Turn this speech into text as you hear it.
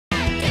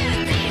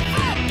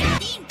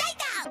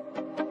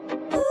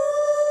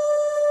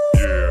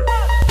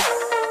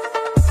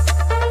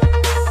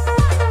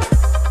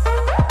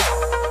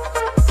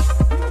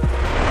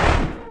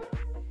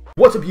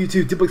up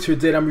YouTube, Diblix here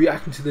today. I'm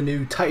reacting to the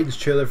new Titans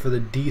trailer for the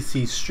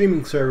DC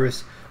streaming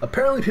service.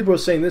 Apparently people are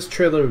saying this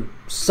trailer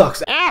sucks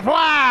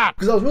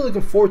because I was really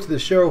looking forward to the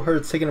show. Heard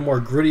it's taking a more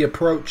gritty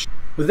approach.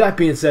 With that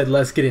being said,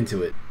 let's get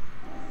into it.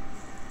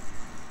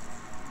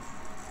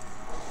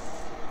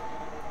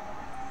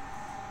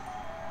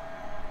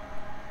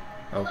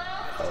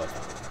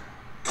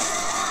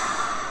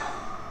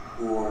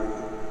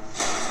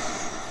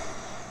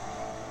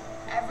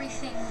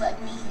 Everything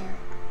led me here.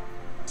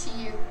 To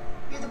you.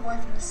 You're the boy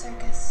from the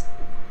circus.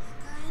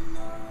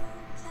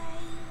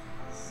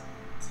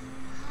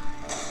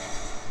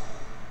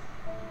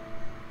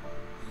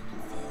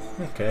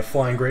 Okay,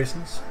 Flying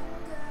Graysons.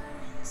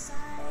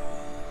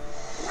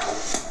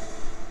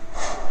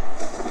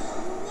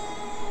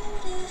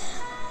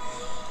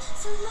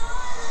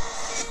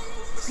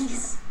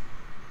 Please,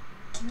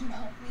 can you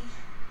help me?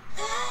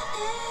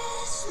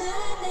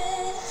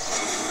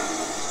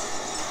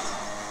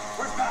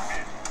 Where's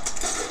Batman?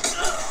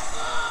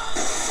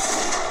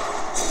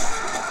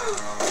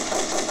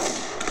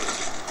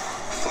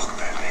 Fuck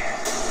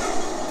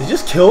Batman. Did you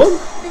just kill him?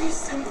 There's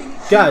something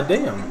God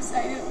damn.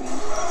 inside of me.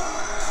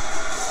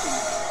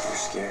 You're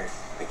scared,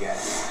 I get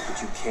it,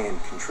 but you can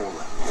control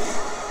it.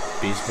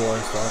 Beast Boy,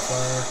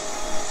 Starfire.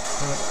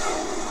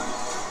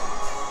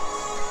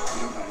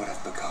 You don't know what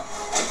I've become.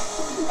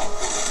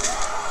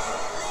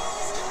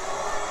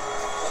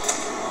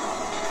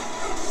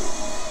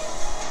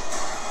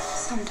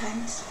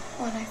 Sometimes,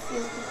 when I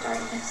feel the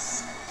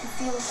darkness, it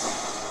feels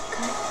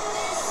good.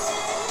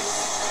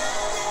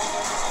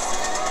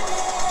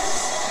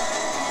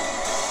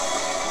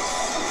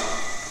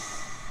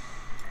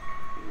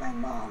 My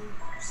mom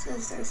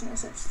says there's no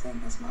such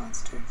thing as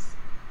monsters.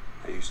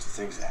 I used to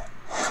think that.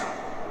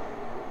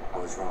 I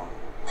was wrong.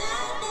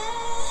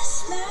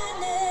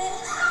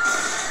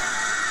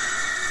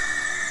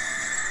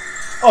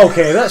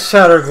 Okay, that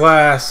shattered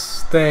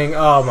glass thing.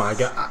 Oh my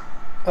god.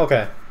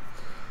 Okay.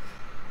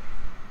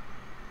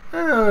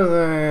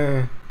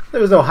 There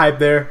was no hype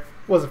there.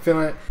 Wasn't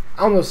feeling it.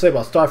 I don't know what to say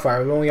about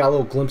Starfire. We only got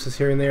little glimpses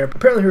here and there.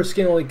 Apparently her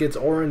skin only gets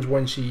orange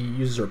when she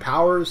uses her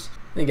powers.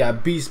 Then you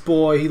got Beast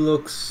Boy. He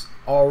looks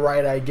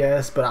alright, I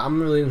guess. But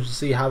I'm really interested to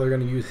see how they're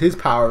going to use his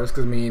powers.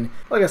 Because, I mean,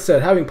 like I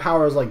said, having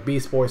powers like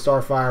Beast Boy,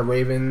 Starfire,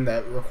 Raven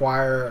that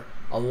require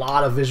a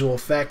lot of visual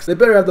effects, they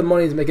better have the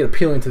money to make it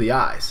appealing to the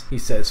eyes. He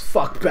says,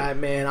 fuck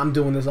Batman, I'm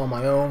doing this on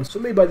my own. So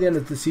maybe by the end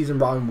of the season,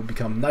 Robin will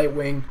become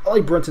Nightwing. I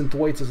like Brenton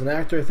Thwaites as an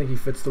actor. I think he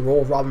fits the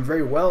role of Robin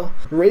very well.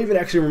 Raven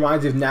actually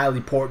reminds me of Natalie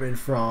Portman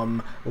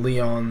from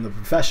Leon the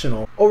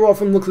Professional. Overall,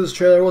 from the look of this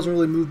trailer, I wasn't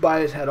really moved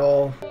by it at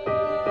all.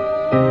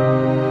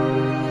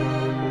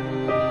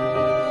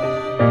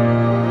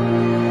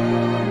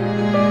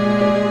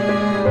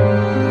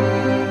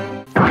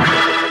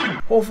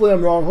 Hopefully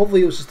I'm wrong.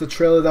 Hopefully it was just the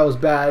trailer that was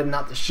bad,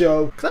 not the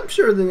show. Because I'm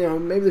sure that,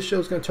 maybe the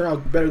show's going to turn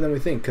out better than we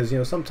think. Because,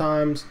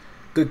 sometimes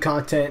good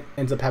content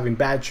ends up having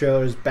bad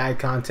trailers. Bad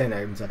content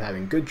ends up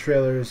having good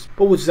trailers.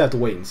 But we'll just have to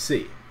wait and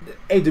see.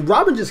 Hey, did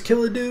Robin just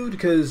kill a dude?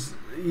 Because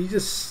he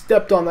just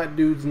stepped on that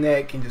dude's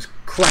neck and just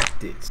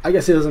cracked it. I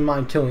guess he doesn't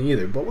mind killing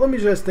either. But let me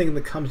just think in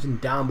the comments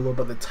down below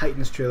about the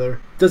Titans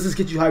trailer. Does this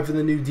get you hyped for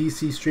the new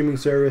DC streaming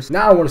service?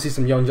 Now I want to see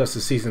some Young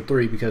Justice Season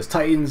 3 because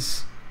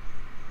Titans...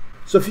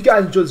 So if you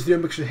guys enjoyed this video,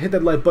 make sure to hit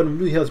that like button. It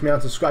really helps me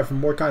out. Subscribe for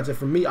more content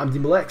from me. I'm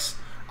Diblix.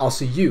 I'll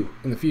see you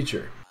in the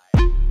future.